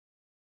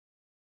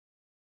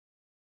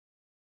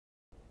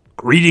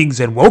Greetings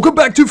and welcome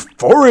back to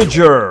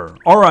Forager!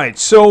 Alright,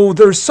 so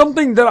there's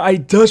something that I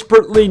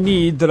desperately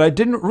need that I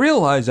didn't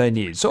realize I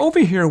need. So over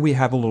here we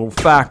have a little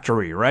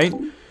factory, right?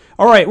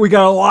 Alright, we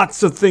got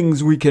lots of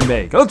things we can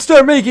make. Let's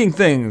start making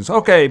things.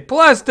 Okay,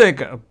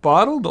 plastic.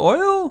 Bottled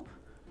oil?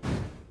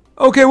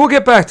 Okay, we'll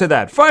get back to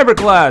that.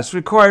 Fiberglass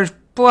requires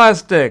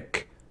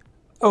plastic.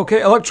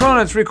 Okay,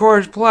 electronics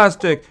requires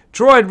plastic.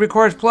 Droid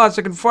requires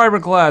plastic and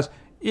fiberglass.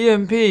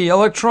 EMP,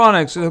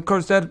 electronics, of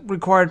course that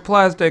required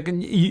plastic,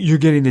 and you're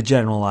getting the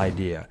general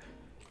idea.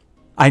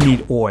 I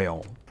need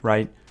oil,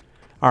 right?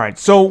 Alright,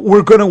 so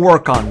we're going to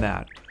work on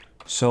that.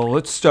 So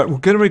let's start. We're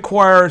going to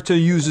require to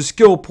use a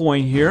skill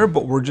point here,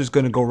 but we're just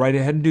going to go right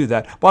ahead and do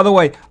that. By the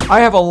way,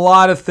 I have a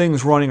lot of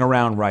things running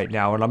around right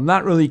now, and I'm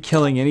not really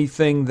killing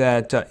anything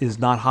that is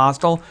not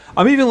hostile.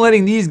 I'm even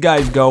letting these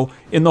guys go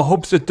in the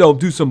hopes that they'll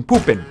do some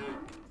pooping.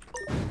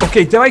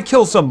 Okay, did I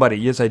kill somebody?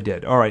 Yes, I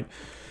did. Alright.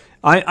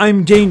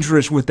 I'm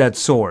dangerous with that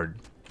sword.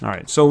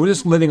 Alright, so we're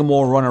just letting them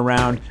all run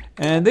around.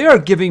 And they are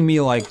giving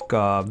me, like,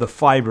 the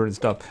fiber and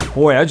stuff.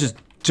 Boy, I just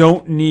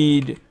don't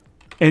need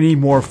any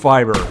more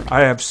fiber.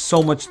 I have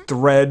so much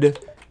thread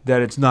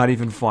that it's not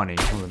even funny.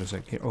 Hold on a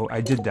sec. Oh,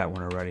 I did that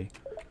one already.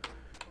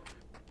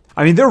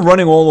 I mean, they're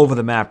running all over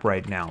the map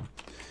right now.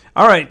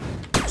 Alright,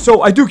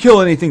 so I do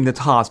kill anything that's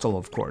hostile,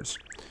 of course.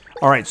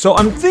 Alright, so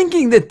I'm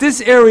thinking that this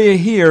area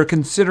here,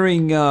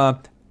 considering,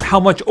 how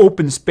much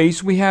open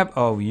space we have.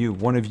 Oh,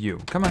 one of you.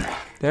 Come on.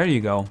 There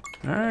you go.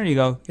 There you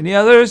go. Any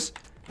others?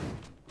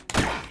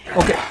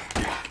 Okay.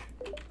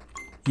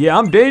 Yeah,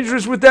 I'm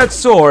dangerous with that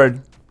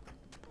sword.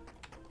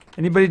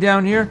 Anybody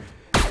down here?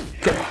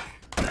 Okay.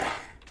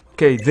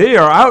 Okay, they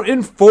are out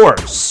in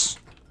force.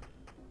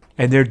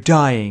 And they're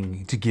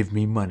dying to give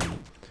me money.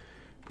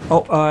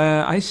 Oh,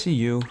 I see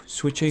you.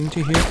 Switching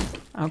to here.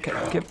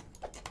 Okay,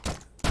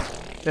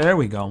 there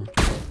we go.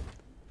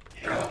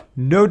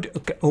 No,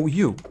 okay. Oh,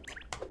 you.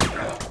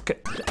 Okay.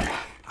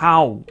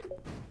 Ow.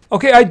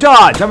 Okay, I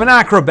dodged. I'm an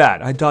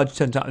acrobat. I dodged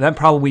 10 times. That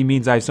probably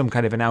means I have some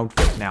kind of an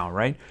outfit now,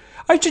 right?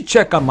 I should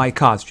check on my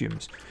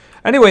costumes.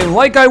 Anyway,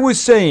 like I was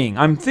saying,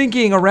 I'm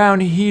thinking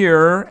around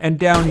here and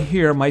down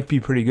here might be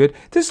pretty good.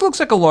 This looks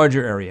like a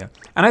larger area.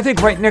 And I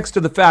think right next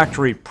to the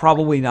factory,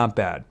 probably not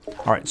bad.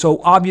 Alright,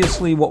 so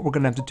obviously what we're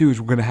going to have to do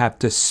is we're going to have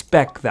to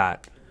spec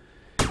that.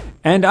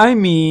 And I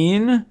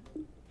mean...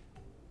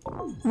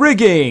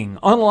 rigging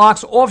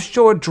unlocks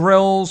offshore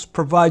drills,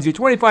 provides you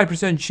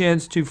 25%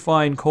 chance to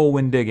find coal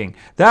when digging.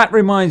 That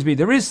reminds me,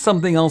 there is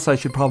something else I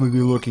should probably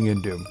be looking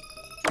into.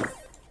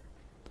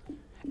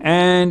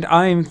 And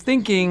I'm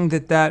thinking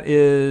that that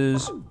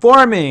is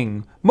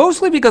farming.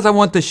 Mostly because I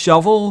want the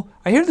shovel.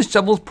 I hear the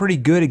shovel's pretty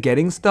good at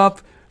getting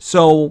stuff,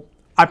 so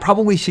I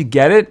probably should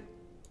get it.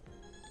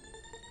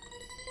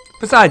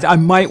 Besides, I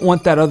might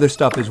want that other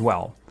stuff as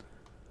well.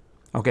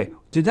 Okay,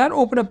 did that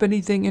open up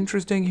anything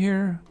interesting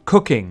here?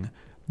 Cooking.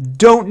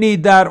 Don't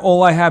need that.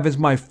 All I have is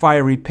my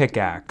fiery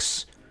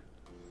pickaxe.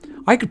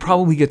 I could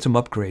probably get some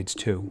upgrades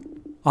too.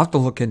 I'll have to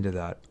look into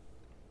that.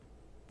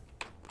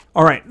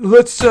 Alright,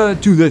 let's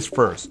do this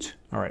first.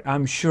 Alright,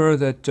 I'm sure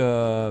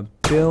that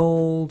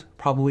build,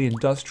 probably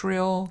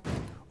industrial.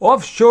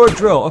 Offshore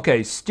drill.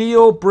 Okay,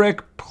 steel,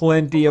 brick,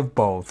 plenty of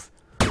both.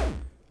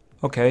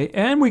 Okay,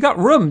 and we got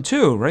room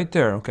too, right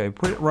there. Okay,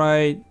 put it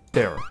right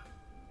there.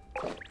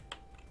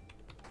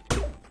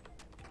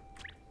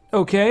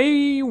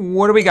 Okay,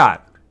 what do we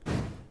got?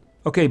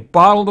 Okay,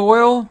 bottled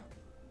oil.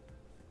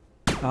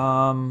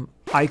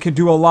 I could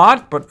do a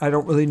lot, but I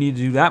don't really need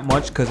to do that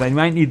much because I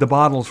might need the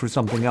bottles for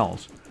something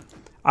else.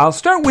 I'll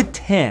start with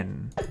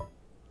 10.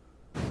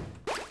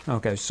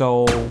 Okay,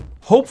 so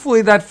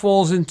hopefully that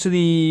falls into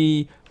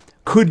the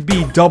could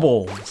be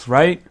doubles,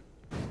 right?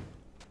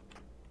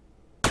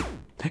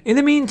 In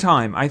the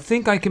meantime, I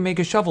think I can make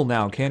a shovel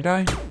now, can't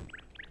I?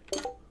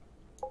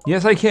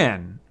 Yes, I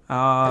can.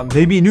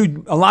 Maybe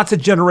lots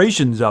of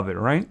generations of it,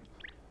 right?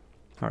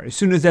 Alright, as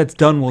soon as that's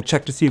done, we'll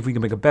check to see if we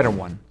can make a better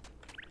one.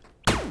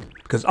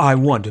 Because I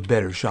want a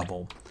better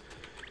shovel.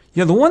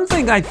 Yeah, the one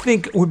thing I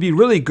think would be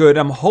really good,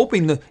 I'm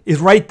hoping,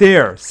 is right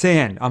there,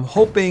 sand. I'm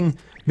hoping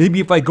maybe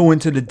if I go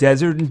into the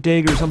desert and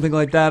dig or something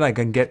like that, I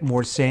can get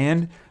more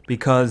sand.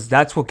 Because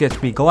that's what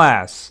gets me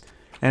glass.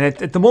 And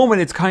at the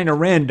moment, it's kind of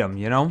random,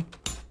 you know?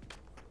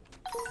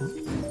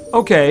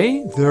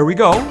 Okay, there we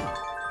go.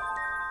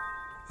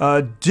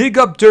 Dig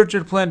up dirt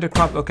to plant a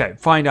crop. Okay,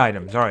 find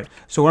items. Alright,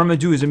 so what I'm going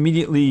to do is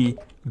immediately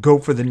go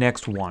for the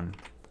next one.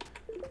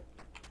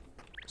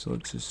 So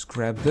let's just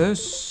grab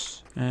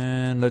this,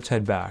 and let's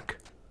head back.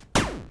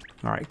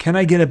 Alright, can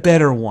I get a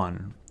better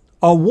one?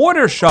 A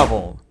water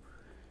shovel.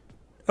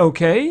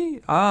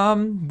 Okay,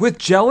 with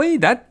jelly,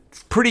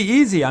 that's pretty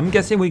easy. I'm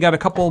guessing we got a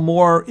couple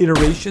more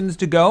iterations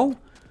to go.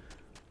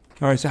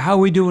 Alright, so how are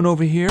we doing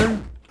over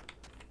here?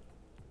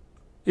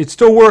 It's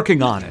still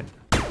working on it.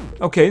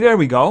 Okay, there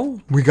we go.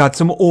 We got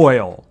some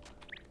oil.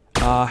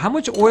 How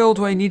much oil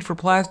do I need for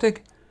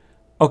plastic?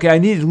 Okay, I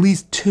need at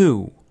least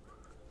 2.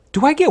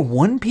 Do I get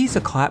 1 piece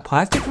of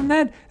plastic from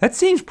that? That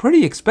seems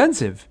pretty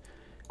expensive.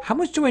 How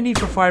much do I need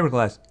for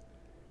fiberglass?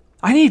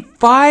 I need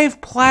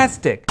 5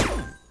 plastic.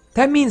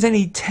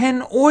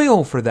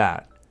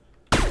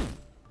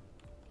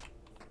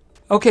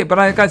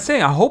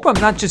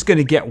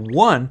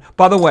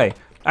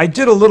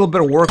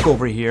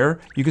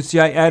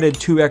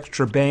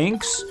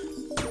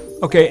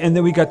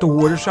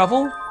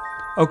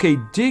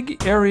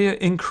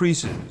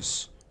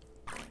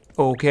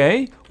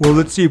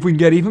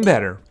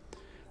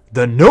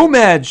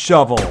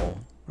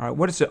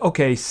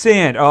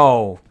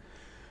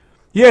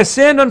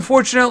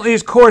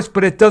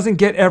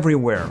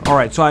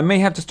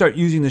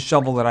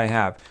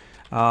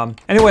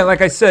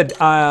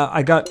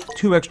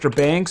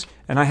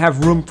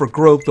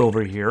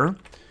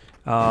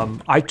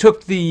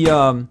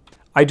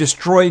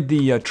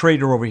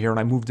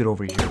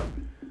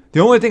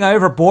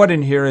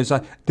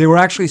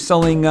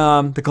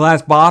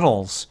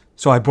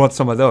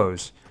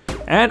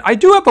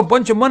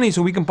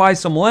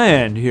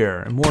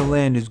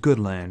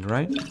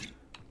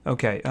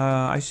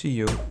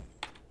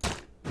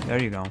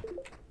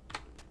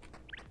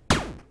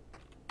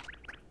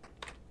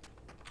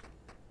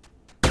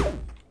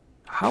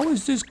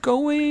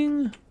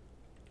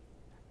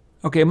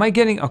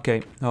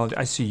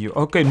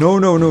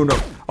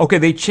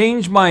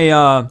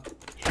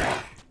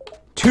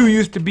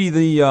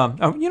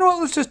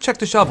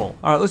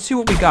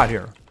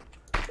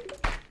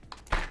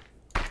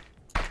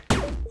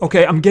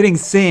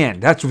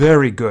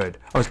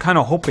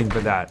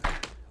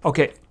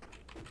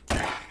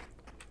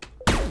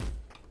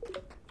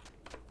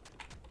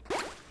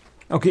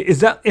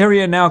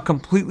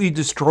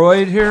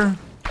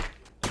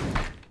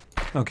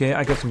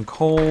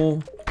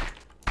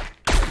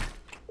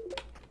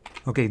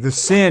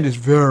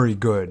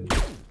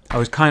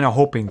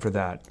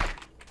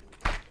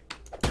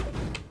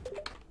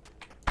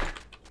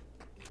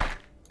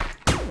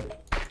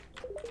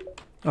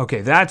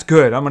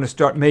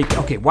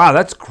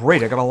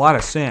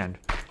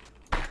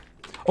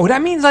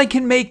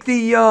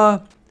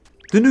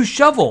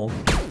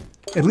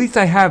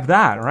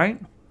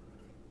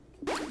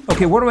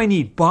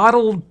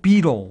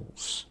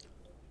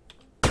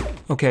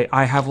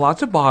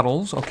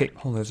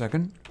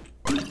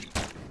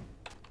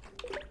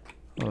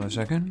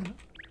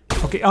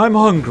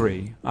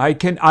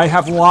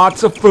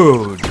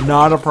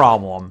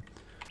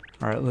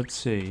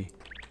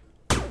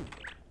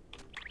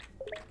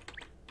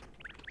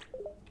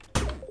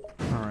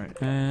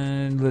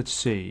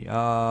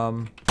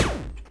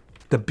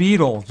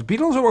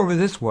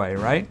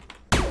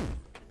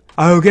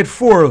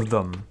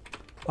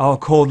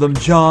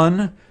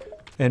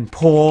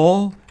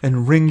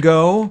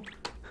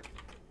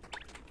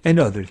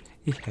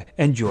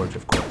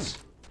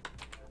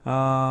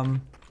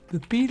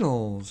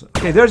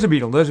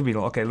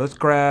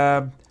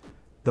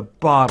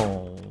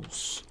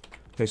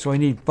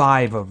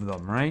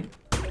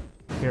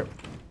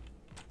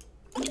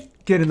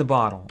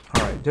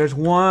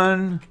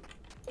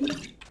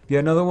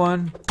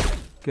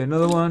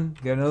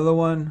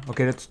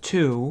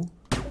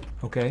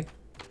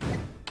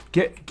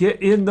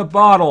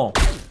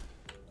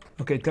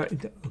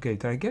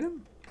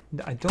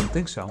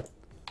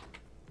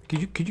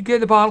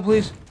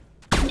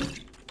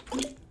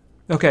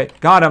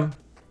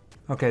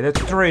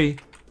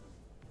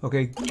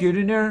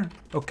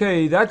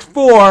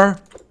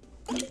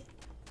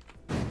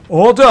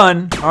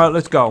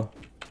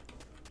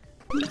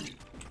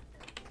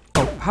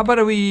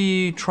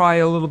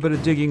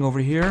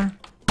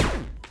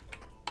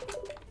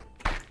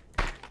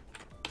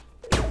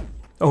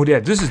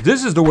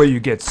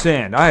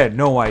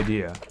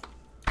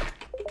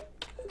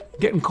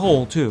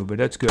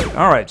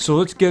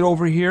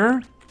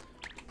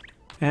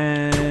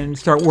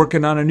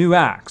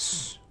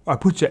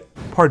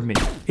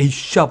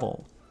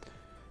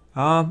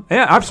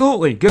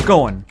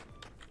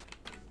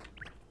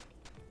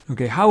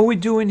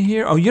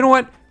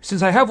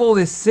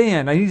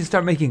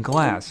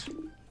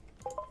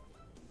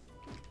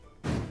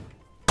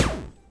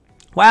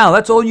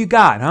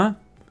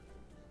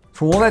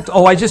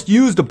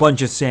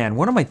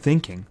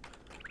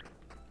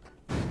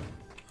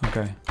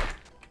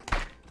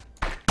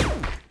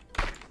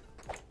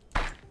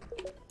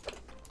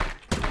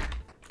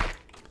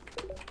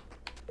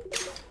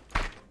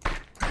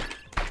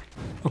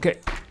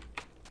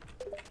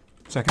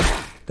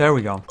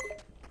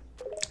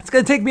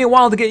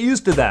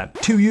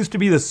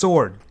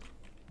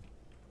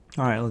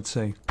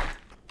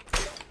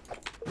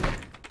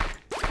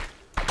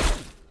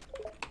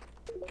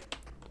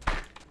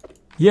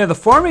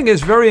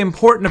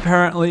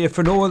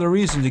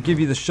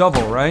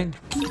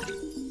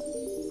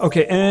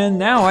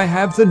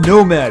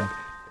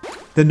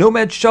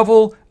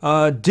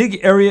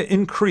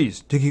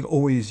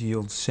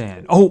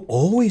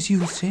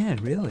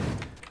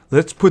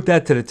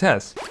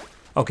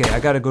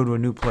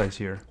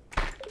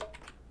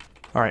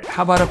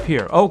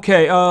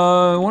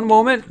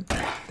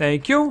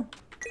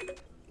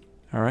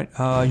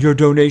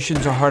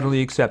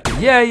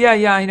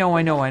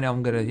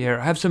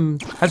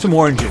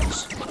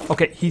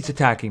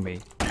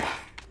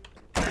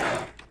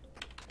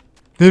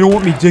 They don't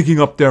want me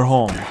digging up their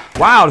home.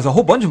 Wow, there's a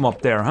whole bunch of them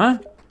up there, huh?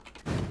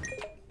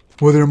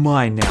 Well, they're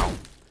mine now.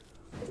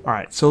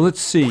 Alright, so let's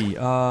see.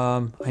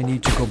 I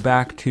need to go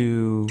back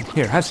to...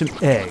 Here, have some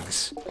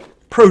eggs.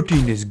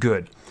 Protein is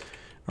good.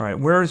 Alright,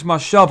 where's my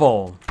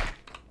shovel?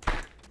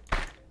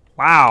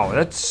 Wow,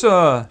 that's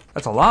a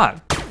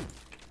lot.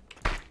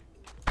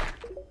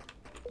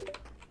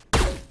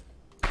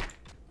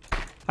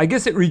 I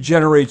guess it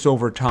regenerates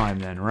over time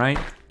then, right?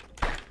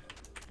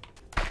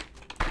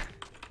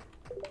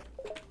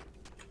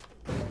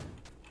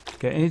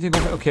 Okay, anything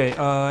over... Okay,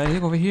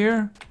 anything over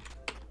here?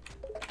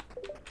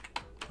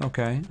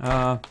 Okay,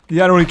 yeah,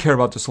 I don't really care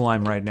about the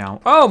slime right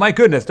now. Oh my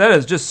goodness, that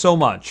is just so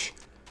much.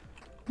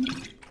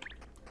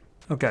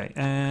 Okay,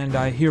 and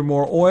I hear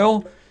more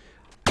oil.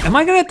 Am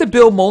I gonna have to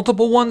build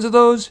multiple ones of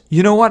those?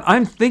 You know what,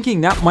 I'm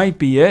thinking that might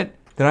be it.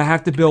 That I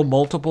have to build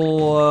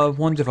multiple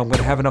ones if I'm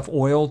gonna have enough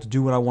oil to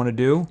do what I want to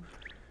do.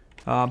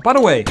 By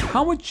the way,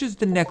 how much is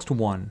the next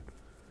one?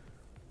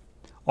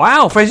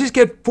 Wow, if I just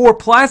get 4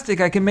 plastic,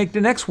 I can make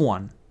the next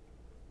one.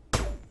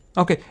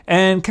 Okay,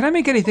 and can I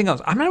make anything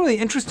else? I'm not really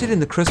interested in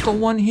the crystal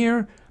one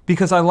here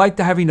because I like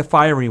having the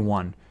fiery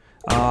one.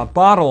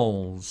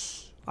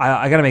 Bottles.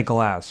 I gotta make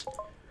glass.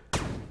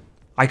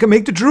 I can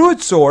make the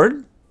druid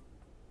sword.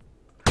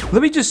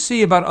 Let me just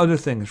see about other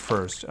things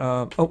first.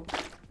 Oh,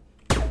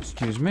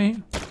 excuse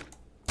me.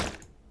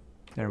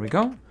 There we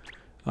go.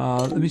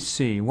 Let me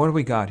see. What do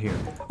we got here?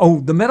 Oh,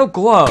 the metal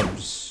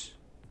gloves.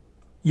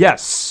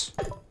 Yes.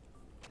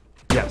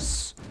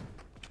 Yes.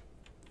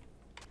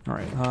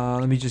 Alright,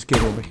 let me just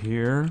get over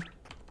here.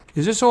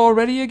 Is this all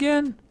ready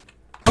again?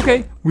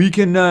 Okay, we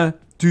can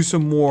do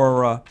some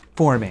more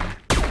farming.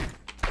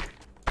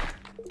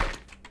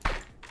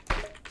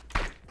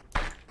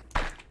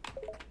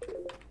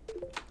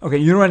 Okay,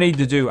 you know what I need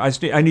to do? I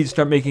need to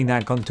start making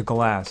that into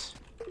glass.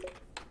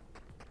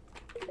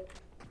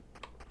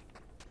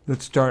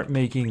 Let's start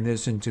making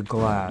this into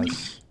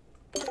glass.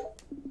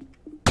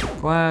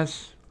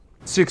 Glass.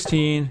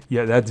 16.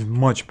 Yeah, that's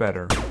much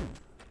better.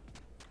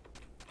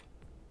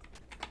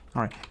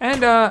 Alright,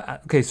 and,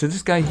 okay, so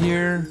this guy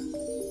here...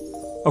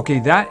 Okay,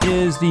 that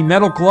is the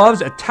metal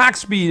gloves. Attack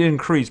speed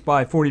increased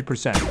by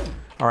 40%.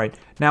 Alright,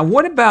 now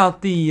what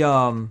about the,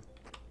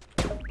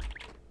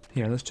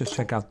 Here, let's just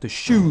check out the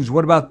shoes.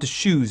 What about the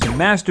shoes? The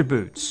master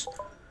boots.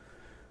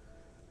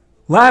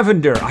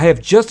 Lavender. I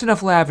have just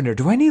enough lavender.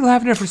 Do I need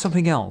lavender for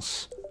something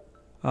else?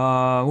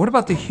 What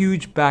about the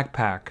huge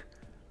backpack?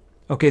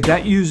 Okay,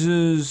 that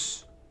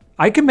uses...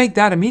 I can make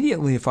that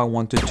immediately if I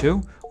wanted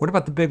to. What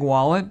about the big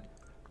wallet?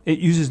 It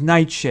uses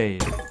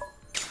nightshade.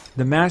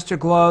 The master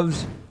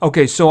gloves.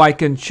 Okay, so I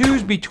can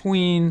choose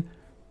between...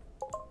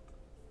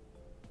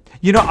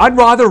 You know, I'd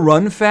rather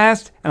run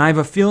fast, and I have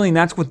a feeling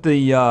that's what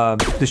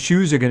the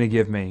shoes are going to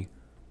give me.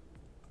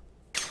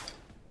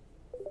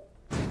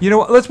 You know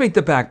what? Let's make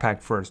the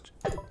backpack first.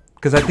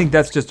 Because I think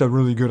that's just a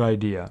really good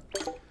idea.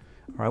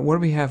 Alright, what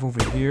do we have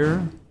over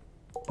here?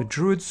 The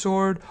druid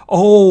sword.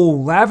 Oh,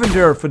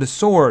 lavender for the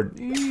sword.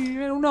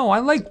 I don't know. I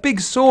like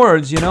big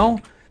swords, you know?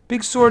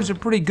 Big swords are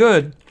pretty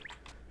good.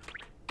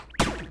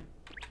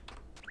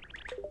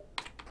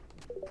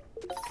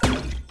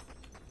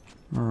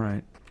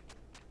 Alright.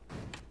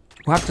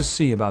 We'll have to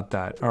see about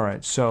that.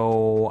 Alright,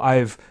 so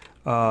I've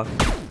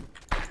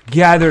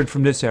gathered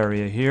from this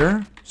area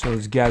here. So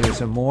let's gather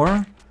some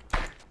more.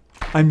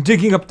 I'm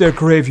digging up their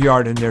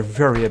graveyard and they're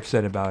very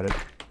upset about it.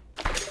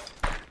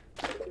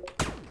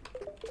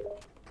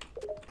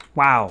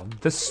 Wow,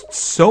 this is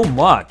so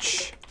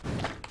much.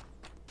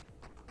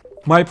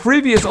 My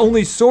previous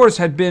only source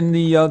had been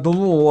the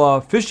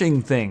little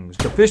fishing things,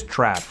 the fish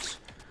traps.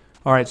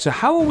 Alright, so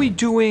how are we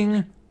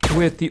doing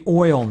with the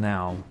oil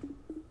now?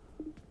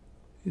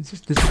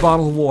 This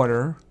bottle of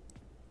water.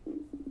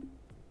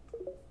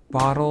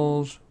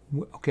 Bottles.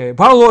 Okay,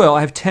 bottle of oil,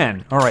 I have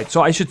 10. Alright,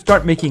 so I should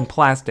start making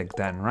plastic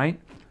then, right?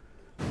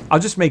 I'll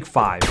just make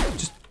 5.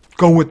 Just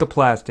go with the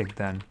plastic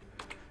then.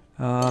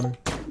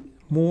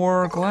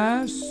 More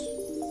glass.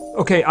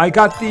 Okay, I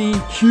got the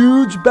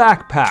huge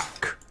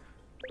backpack.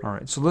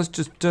 Alright, so let's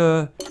just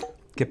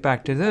get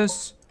back to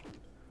this.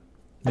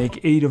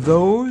 Make 8 of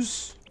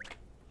those.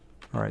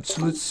 Alright,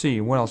 so let's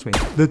see. What else we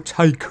have? The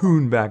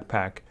tycoon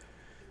backpack.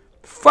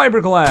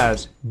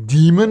 Fiberglass.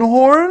 Demon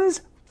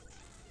horns?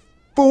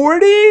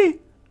 40?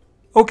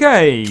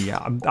 Okay,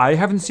 I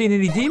haven't seen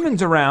any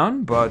demons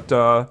around, but,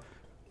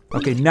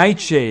 okay,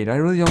 nightshade. I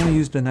really only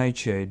used the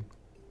nightshade.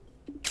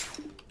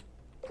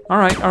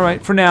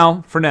 Alright, for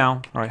now.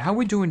 Alright, how are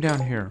we doing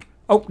down here?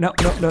 Oh, no,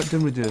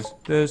 didn't we do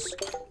this?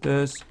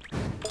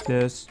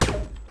 This.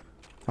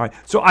 Alright,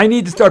 so I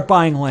need to start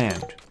buying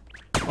land.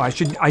 I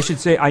should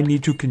say I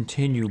need to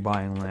continue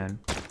buying land.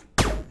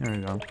 There we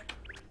go.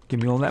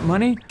 Give me all that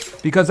money.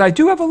 Because I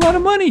do have a lot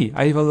of money.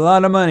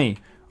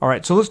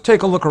 Alright, so let's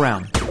take a look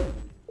around.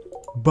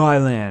 Buy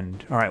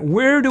land. Alright,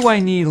 where do I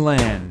need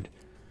land?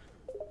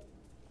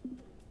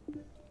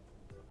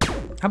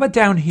 How about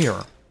down here?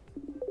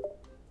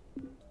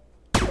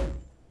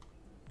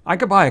 I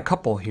could buy a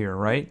couple here,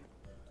 right?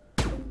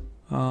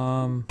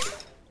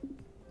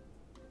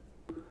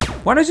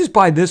 Why don't I just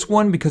buy this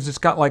one because it's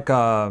got like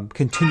a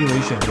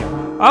continuation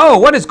here. Oh,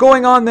 what is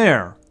going on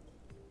there?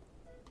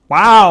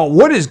 Wow,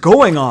 what is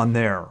going on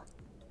there?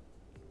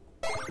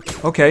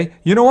 Okay,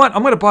 you know what?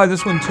 I'm gonna buy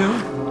this one too.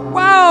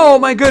 Wow,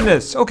 my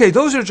goodness. Okay,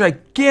 those are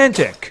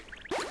gigantic.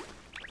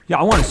 Yeah,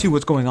 I want to see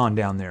what's going on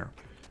down there.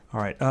 All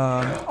right.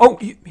 Oh,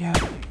 yeah.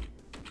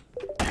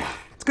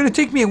 It's gonna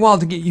take me a while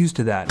to get used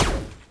to that.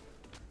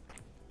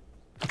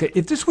 Okay,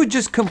 if this would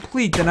just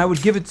complete, then I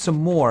would give it some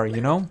more,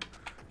 you know?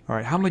 All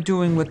right, how am I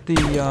doing with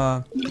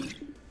the,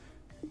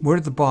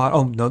 where's the bottle?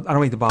 Oh, no, I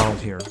don't need the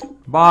bottles here.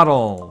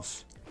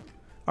 Bottles.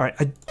 All right,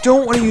 I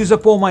don't want to use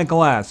up all my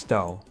glass,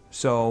 though.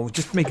 So,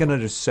 just make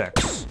another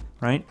 6,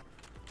 right?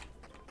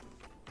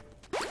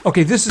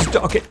 Okay, this is,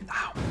 okay.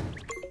 Ow.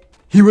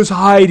 He was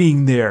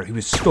hiding there. He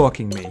was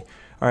stalking me.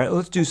 All right,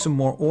 let's do some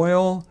more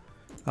oil.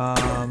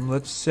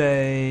 Let's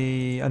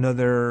say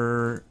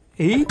another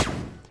 8.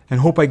 And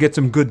hope I get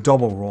some good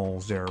double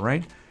rolls there,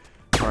 right?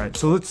 All right,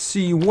 so let's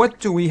see. What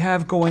do we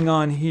have going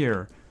on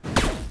here?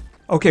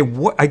 Okay,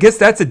 what? I guess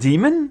that's a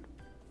demon?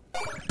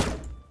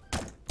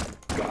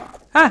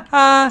 Ha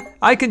ha!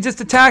 I can just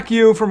attack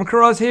you from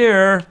across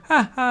here.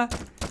 Ha ha!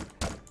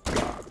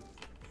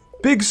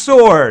 Big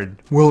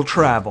sword will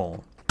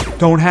travel.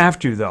 Don't have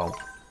to, though.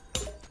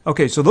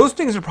 Okay, so those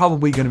things are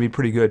probably going to be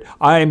pretty good.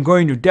 I am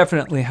going to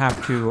definitely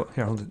have to...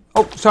 Here, hold it.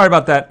 Oh, sorry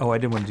about that. Oh, I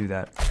didn't want to do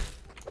that.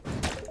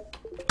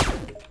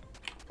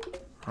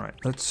 Alright,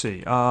 let's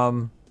see.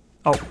 Oh,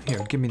 here,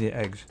 give me the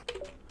eggs.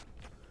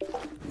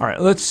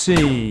 Alright, let's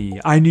see.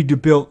 I need to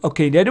build...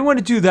 Okay, I didn't want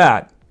to do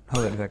that.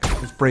 Hold on a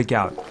second. Let's break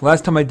out.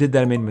 Last time I did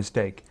that, I made a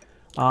mistake.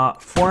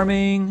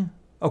 Farming...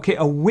 Okay,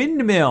 a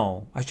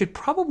windmill. I should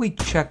probably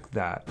check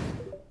that.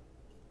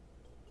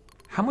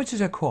 How much does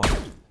that cost?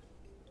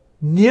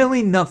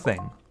 Nearly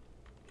nothing.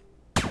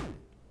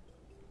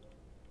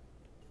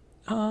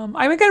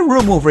 I got a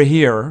room over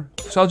here,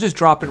 so I'll just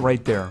drop it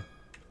right there.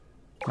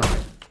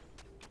 Alright.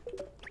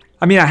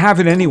 I mean, I have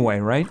it anyway,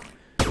 right?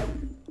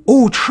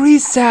 Oh, tree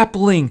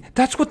sapling!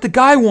 That's what the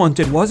guy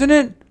wanted, wasn't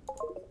it?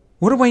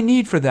 What do I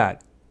need for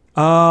that?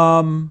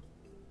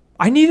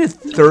 I needed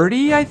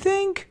 30, I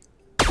think?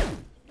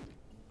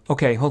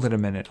 Okay, hold it a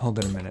minute, hold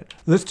it a minute.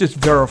 Let's just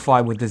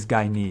verify what this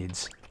guy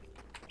needs.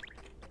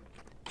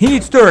 He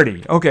needs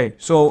 30. Okay,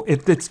 so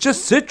if it's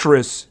just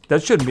citrus,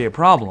 that shouldn't be a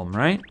problem,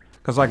 right?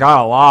 Because I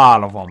got a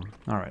lot of them.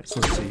 All right, so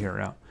let's see here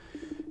now.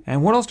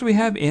 And what else do we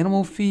have?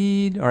 Animal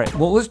feed. All right,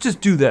 well, let's just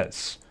do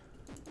this.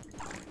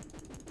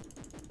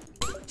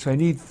 So I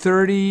need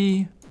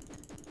 30.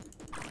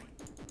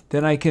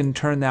 Then I can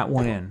turn that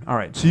one in. All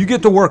right, so you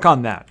get to work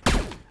on that.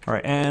 All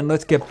right, and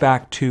let's get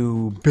back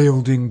to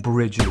building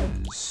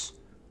bridges.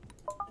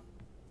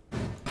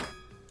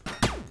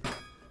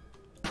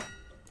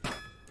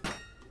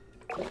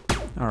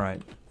 All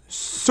right,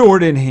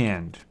 sword in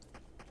hand.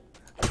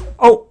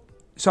 Oh,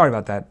 sorry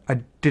about that.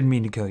 I didn't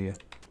mean to kill you.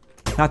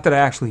 Not that I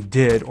actually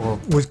did or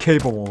was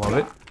capable of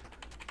it.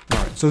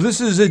 All right, so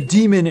this is a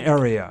demon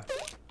area.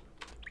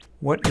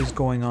 What is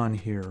going on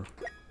here?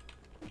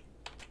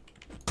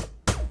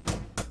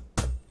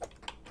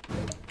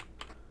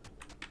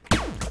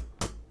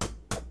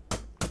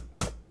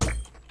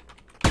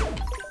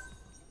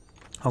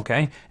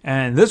 Okay,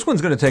 and this one's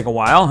gonna take a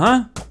while,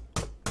 huh?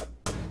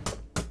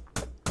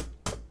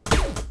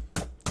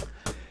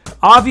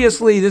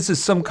 Obviously, this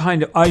is some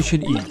kind of I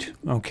should eat.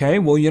 Okay,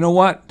 well, you know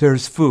what?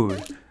 There's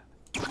food.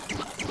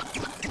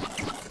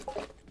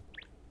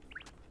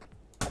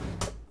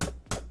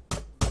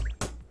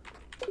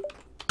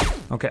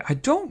 Okay, I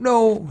don't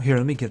know. Here,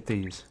 let me get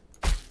these.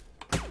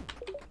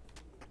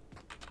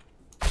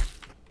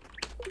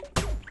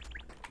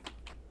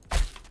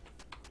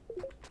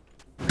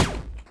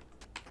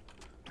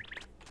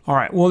 All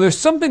right, well, there's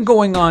something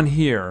going on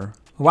here.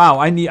 Wow,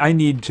 I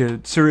need to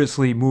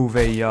seriously move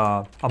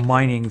a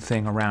mining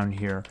thing around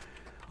here.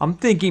 I'm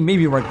thinking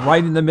maybe like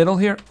right in the middle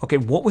here. Okay,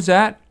 what was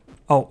that?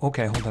 Oh,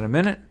 okay, hold on a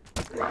minute.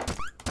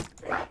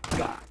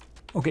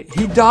 Okay,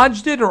 he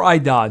dodged it or I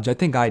dodged? I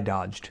think I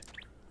dodged.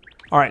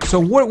 All right, so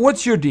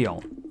what's your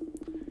deal?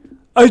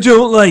 I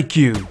don't like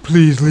you.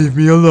 Please leave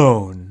me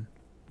alone.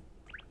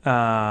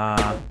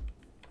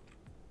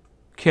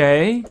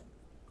 Okay.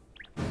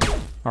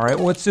 All right,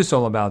 what's this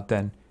all about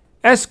then?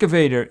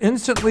 Excavator,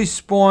 instantly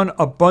spawn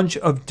a bunch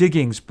of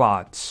digging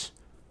spots.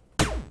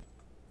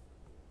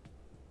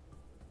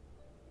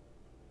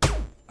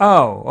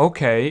 Oh,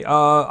 okay.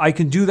 I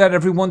can do that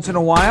every once in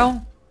a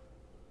while?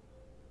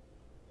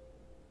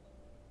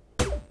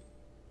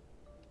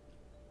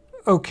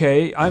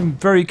 Okay, I'm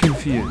very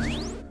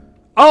confused.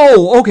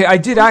 Oh, okay, I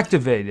did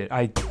activate it.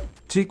 I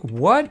did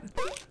what?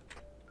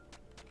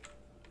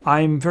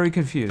 I'm very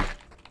confused.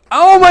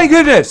 Oh my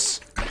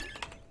goodness!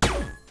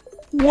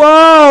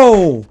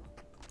 Whoa!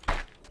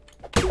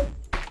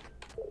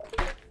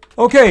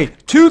 Okay,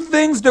 two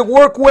things that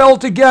work well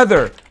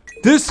together.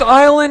 This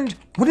island...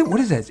 What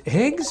is that?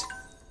 Eggs?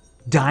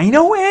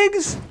 Dino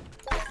eggs?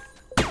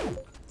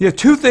 Yeah,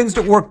 two things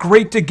that work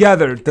great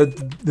together.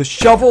 The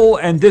shovel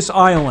and this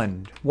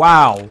island.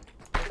 Wow.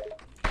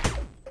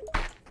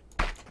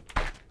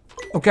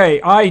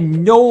 Okay, I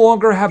no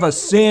longer have a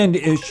sand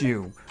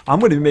issue. I'm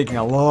going to be making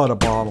a lot of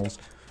bottles.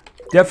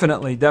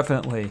 Definitely,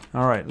 definitely.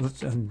 All right,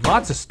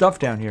 lots of stuff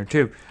down here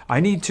too. I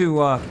need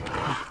to.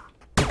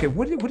 Okay,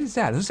 what is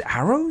that? Those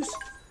arrows?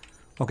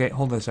 Okay,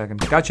 hold on a second.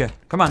 Gotcha.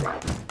 Come on.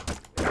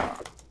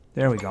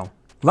 There we go.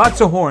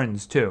 Lots of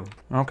horns too.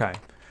 Okay,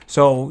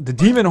 so the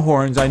demon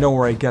horns, I know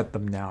where I get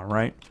them now,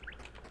 right?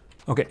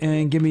 Okay,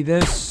 and give me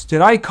this. Did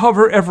I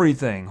cover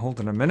everything? Hold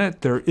on a minute.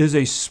 There is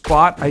a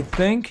spot, I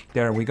think.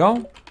 There we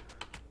go.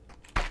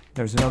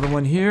 There's another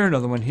one here,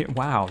 another one here.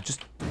 Wow,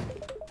 just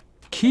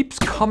keeps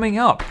coming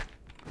up.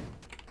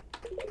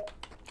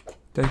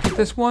 Did I get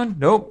this one?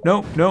 Nope,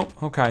 nope, nope.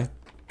 Okay.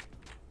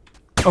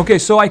 Okay,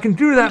 so I can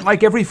do that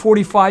like every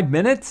 45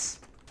 minutes?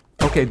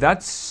 Okay,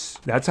 that's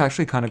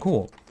actually kind of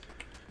cool.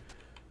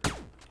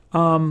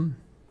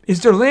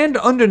 Is there land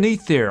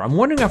underneath there? I'm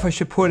wondering if I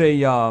should put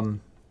a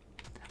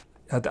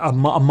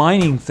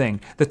mining thing.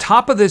 The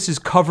top of this is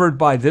covered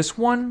by this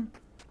one.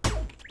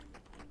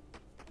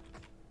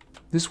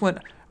 This one.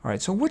 All right,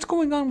 so what's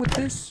going on with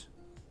this?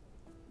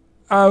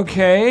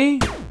 Okay.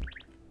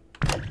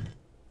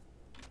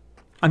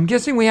 I'm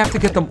guessing we have to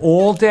get them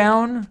all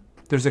down.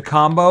 There's a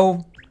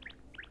combo.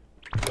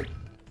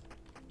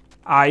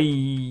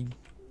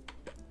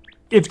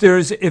 If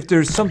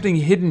there's something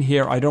hidden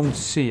here, I don't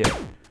see it.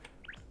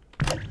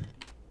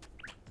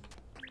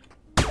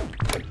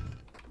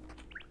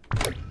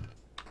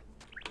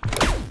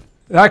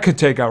 That could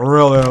take a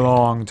really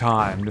long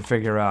time to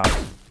figure out.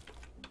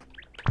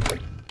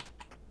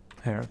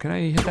 Here, can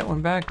I hit that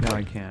one back? No,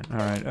 I can't. All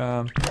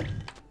right.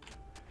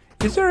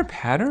 Is there a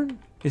pattern?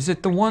 Is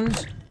it the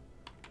ones?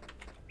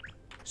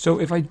 So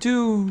if I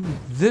do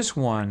this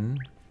one,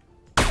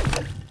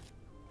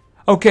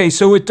 okay.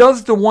 So it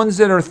does the ones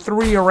that are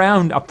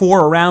 4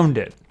 around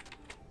it.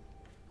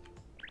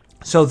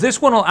 So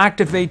this one will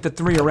activate the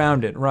 3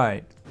 around it,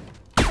 right?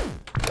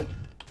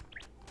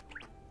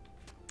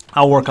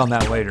 I'll work on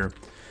that later.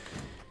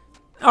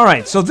 All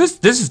right. So this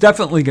is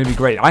definitely going to be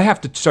great. I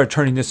have to start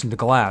turning this into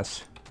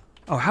glass.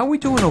 Oh, how are we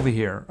doing over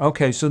here?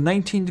 Okay, so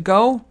 19 to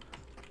go.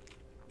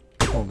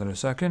 Hold on a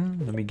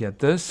second. Let me get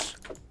this.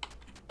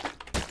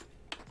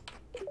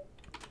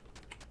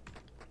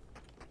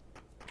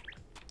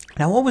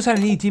 Now, what was I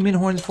need demon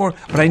horns for?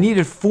 But I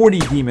needed 40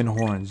 demon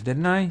horns,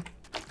 didn't I?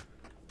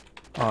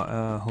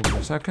 Hold on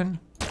a second.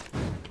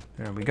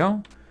 There we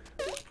go.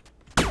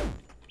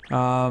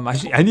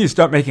 I need to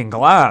start making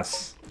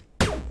glass.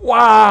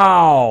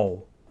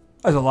 Wow!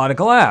 That's a lot of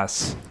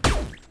glass.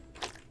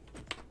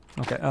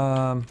 Okay,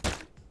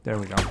 there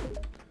we go.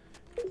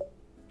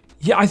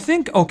 Yeah, I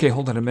think, okay,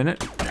 hold on a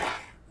minute.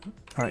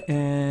 All right,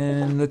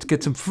 and let's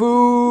get some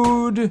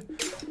food.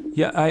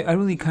 Yeah, I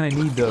really kind of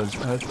need those.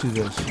 Let's do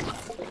this.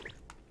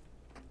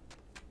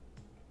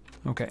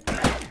 Okay,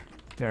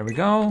 there we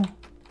go.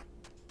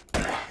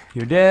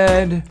 You're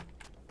dead.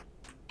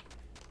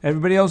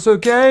 Everybody else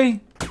okay?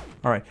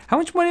 All right, how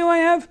much money do I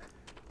have?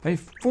 I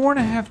have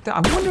 4.5.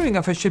 I'm wondering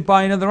if I should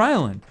buy another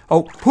island.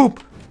 Oh,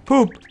 poop,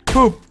 poop,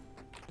 poop.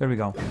 There we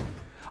go.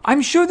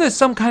 I'm sure there's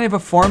some kind of a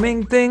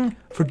farming thing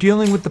for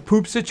dealing with the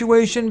poop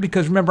situation,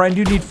 because remember, I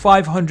do need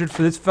 500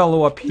 for this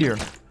fellow up here.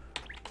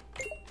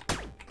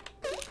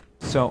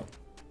 So.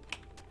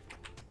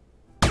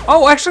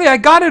 Oh, actually, I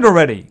got it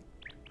already.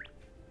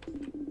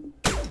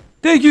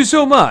 Thank you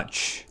so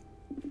much.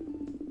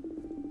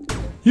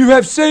 You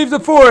have saved the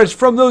forest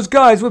from those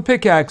guys with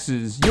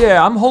pickaxes.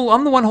 Yeah, I'm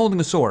the one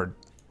holding a sword.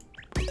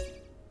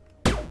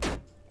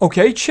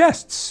 Okay,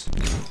 chests.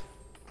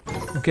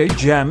 Okay,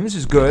 gems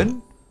is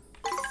good.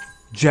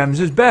 Gems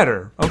is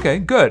better. Okay,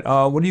 good.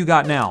 What do you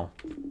got now?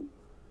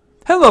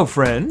 Hello,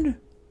 friend.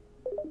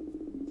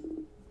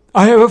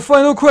 I have a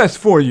final quest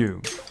for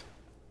you.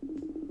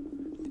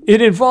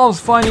 It involves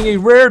finding a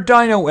rare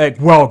dino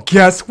egg. Well,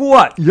 guess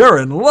what? You're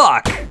in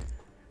luck.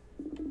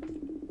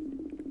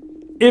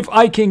 If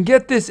I can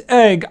get this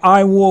egg,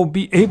 I will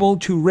be able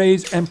to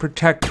raise and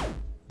protect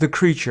the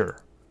creature.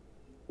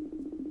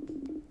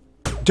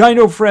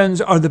 Dino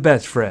friends are the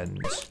best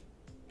friends.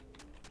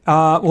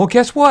 Well,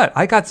 guess what?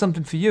 I got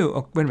something for you.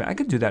 Oh, wait a minute. I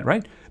can do that,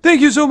 right?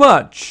 Thank you so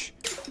much.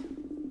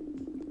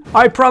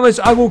 I promise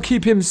I will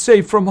keep him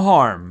safe from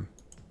harm.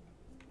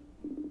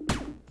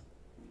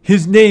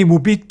 His name will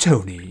be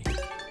Tony.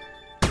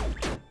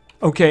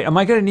 Okay, am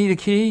I going to need a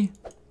key?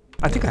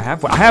 I think I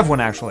have one. I have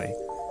one, actually.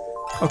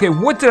 Okay,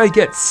 what did I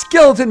get?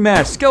 Skeleton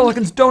mask.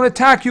 Skeletons don't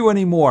attack you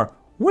anymore.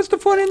 What's the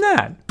fun in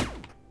that?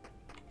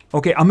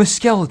 Okay, I'm a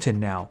skeleton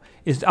now.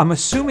 I'm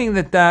assuming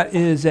that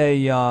is a...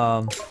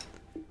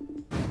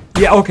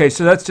 Yeah, okay,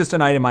 so that's just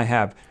an item I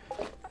have.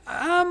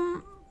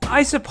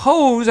 I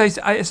suppose,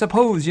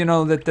 you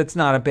know, that's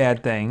not a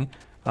bad thing.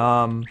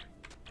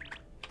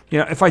 You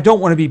know, if I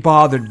don't want to be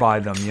bothered by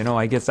them, you know,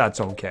 I guess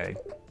that's okay.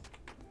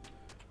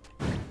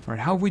 Alright,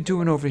 how are we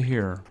doing over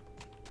here?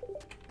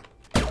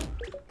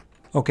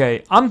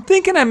 Okay, I'm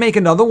thinking I make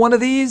another one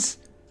of these.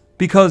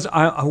 Because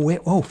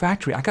oh,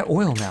 factory, I got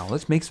oil now.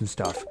 Let's make some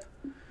stuff.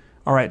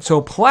 Alright, so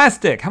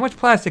plastic. How much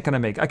plastic can I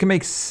make? I can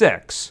make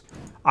 6.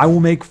 I will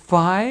make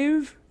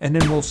 5, and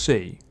then we'll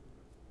see.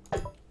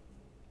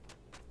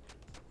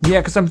 Yeah,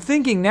 because I'm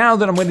thinking now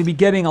that I'm going to be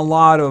getting a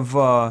lot of,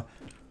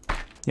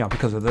 yeah,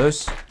 because of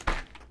this.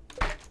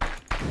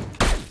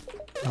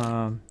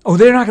 Oh,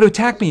 they're not going to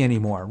attack me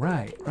anymore.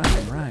 Right.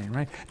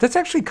 That's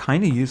actually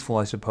kind of useful,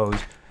 I suppose.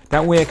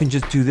 That way I can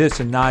just do this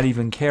and not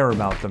even care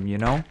about them, you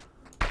know?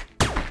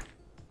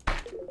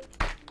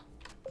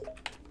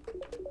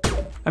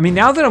 I mean,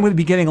 now that I'm going to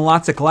be getting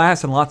lots of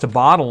glass and lots of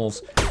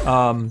bottles,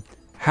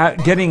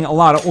 getting a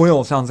lot of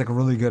oil sounds like a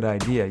really good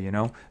idea, you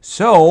know?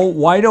 So,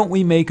 why don't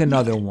we make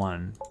another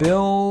one?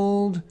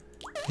 Build,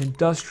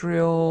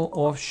 industrial,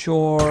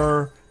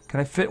 offshore. Can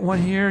I fit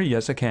one here?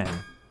 Yes, I can.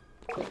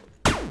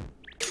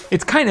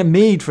 It's kind of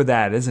made for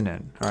that, isn't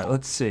it? All right,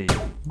 let's see.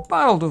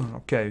 Bottled,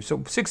 okay,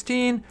 so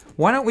 16.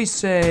 Why don't we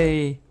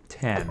say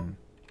 10?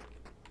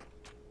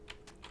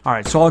 All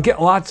right, so I'll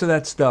get lots of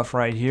that stuff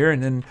right here,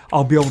 and then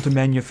I'll be able to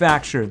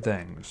manufacture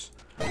things.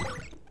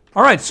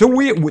 All right, so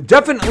we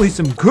definitely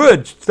some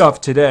good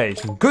stuff today.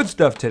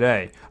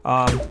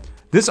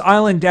 This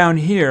island down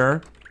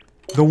here,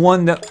 the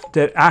one that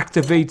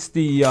activates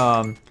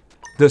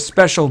the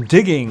special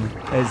digging,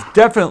 is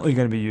definitely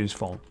going to be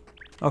useful.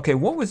 Okay,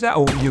 what was that?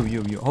 Oh,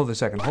 you. Hold a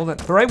second. Hold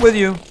that. Right with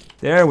you.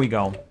 There we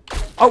go.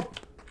 Oh.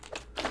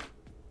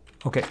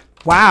 Okay.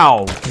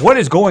 Wow. What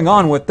is going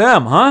on with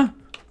them, huh?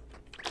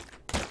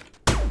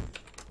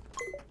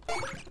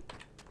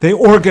 They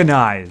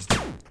organized.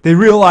 They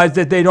realized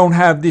that they don't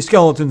have the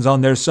skeletons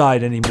on their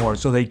side anymore,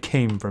 so they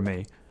came for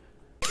me.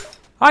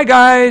 Hi,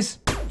 guys.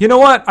 You know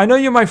what? I know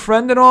you're my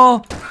friend and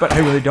all, but I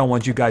really don't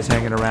want you guys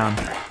hanging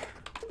around.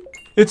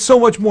 It's so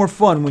much more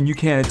fun when you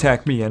can't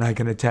attack me and I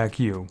can attack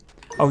you.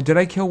 Oh, did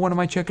I kill one of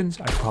my chickens?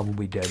 I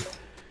probably did.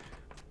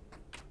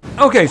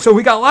 Okay, so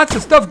we got lots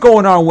of stuff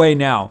going our way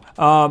now.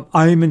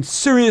 I'm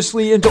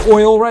seriously into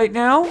oil right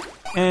now.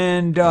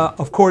 And,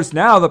 of course,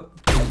 now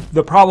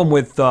the problem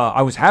with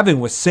I was having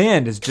with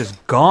sand is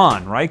just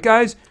gone. Right,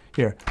 guys?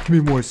 Here, give me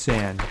more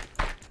sand.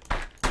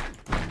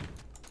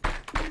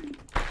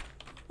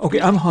 Okay,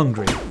 I'm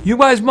hungry. You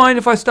guys mind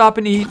if I stop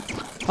and eat?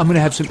 I'm going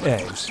to have some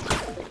eggs.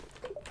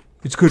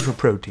 It's good for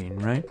protein,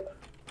 right?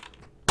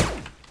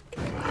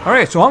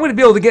 Alright, so I'm going to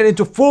be able to get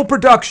into full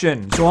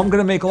production. So I'm going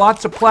to make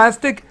lots of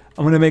plastic.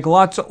 I'm going to make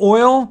lots of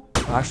oil.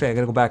 Actually, I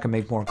got to go back and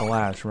make more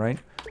glass, right?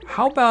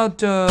 How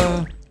about,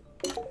 hold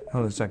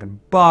on a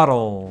second.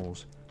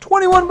 Bottles.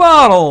 21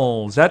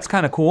 bottles! That's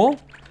kind of cool.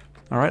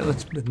 Alright,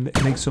 let's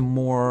make some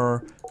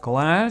more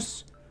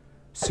glass.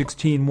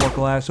 16 more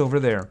glass over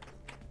there.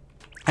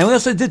 And we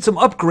also did some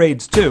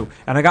upgrades, too.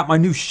 And I got my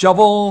new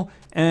shovel,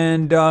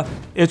 and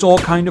it's all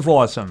kind of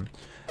awesome.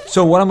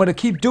 So what I'm going to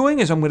keep doing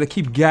is I'm going to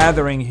keep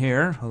gathering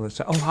here.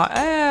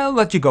 I'll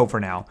let you go for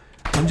now.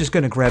 I'm just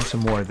going to grab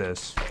some more of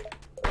this.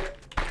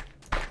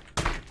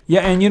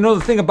 Yeah, and you know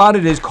the thing about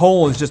it is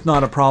coal is just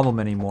not a problem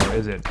anymore,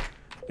 is it?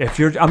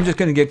 I'm just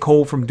going to get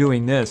coal from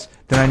doing this,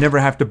 then I never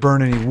have to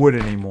burn any wood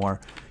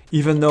anymore.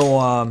 Even though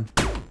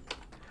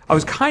I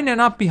was kind of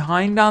not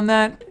behind on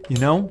that, you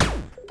know?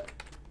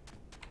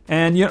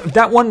 And you know,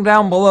 that one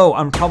down below,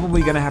 I'm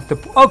probably going to have to...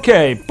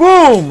 Okay,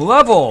 boom!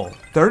 Level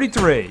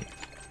 33.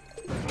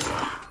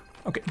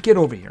 Okay, get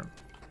over here.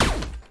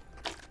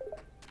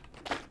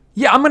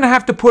 Yeah, I'm going to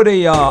have to put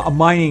a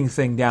mining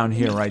thing down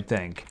here, I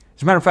think.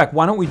 As a matter of fact,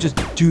 why don't we just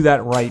do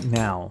that right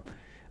now?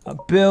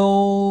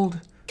 Build,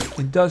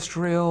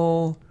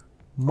 industrial,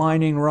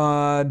 mining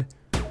rod.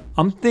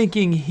 I'm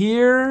thinking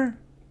here.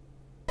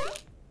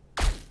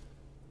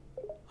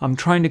 I'm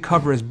trying to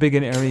cover as big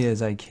an area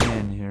as I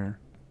can here.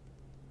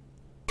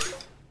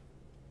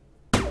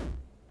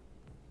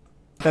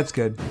 That's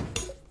good.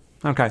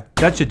 Okay,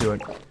 that should do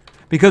it.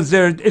 Because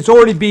it's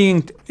already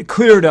being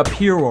cleared up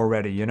here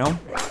already, you know?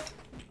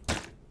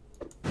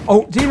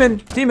 Oh,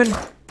 demon!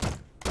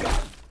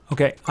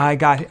 Okay, I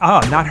got...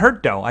 not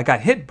hurt, though. I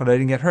got hit, but I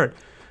didn't get hurt.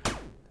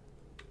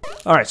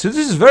 Alright, so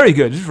this is very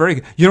good. This is very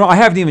good. You know, I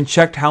haven't even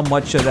checked how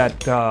much of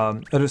that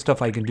other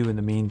stuff I can do in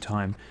the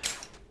meantime.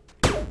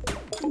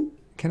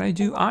 Can I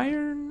do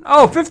iron?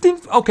 Oh,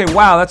 15... Okay,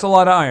 wow, that's a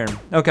lot of iron.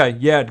 Okay,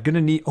 yeah,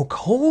 gonna need... Oh,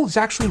 coal is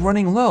actually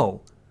running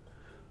low.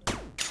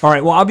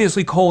 Alright, well,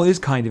 obviously coal is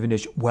kind of an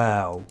issue.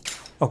 Wow.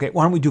 Okay,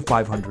 why don't we do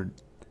 500?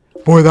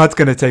 Boy, that's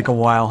gonna take a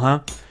while,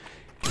 huh?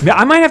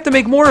 I might have to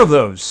make more of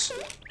those.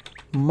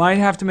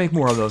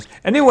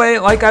 Anyway,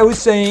 like I was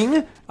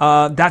saying,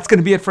 that's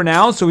gonna be it for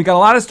now. So we got a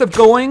lot of stuff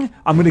going.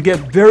 I'm gonna get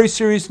very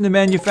serious into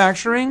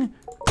manufacturing.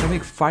 Can I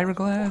make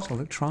fiberglass,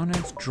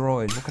 electronics,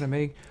 droids? What can I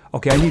make?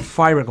 Okay, I need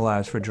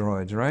fiberglass for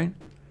droids, right?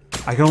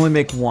 I can only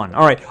make one.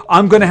 Alright,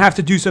 I'm gonna have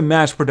to do some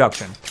mass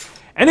production.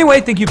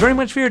 Anyway, thank you very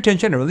much for your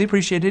attention. I really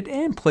appreciate it.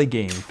 And play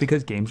games,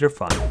 because games are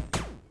fun.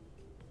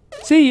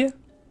 See ya!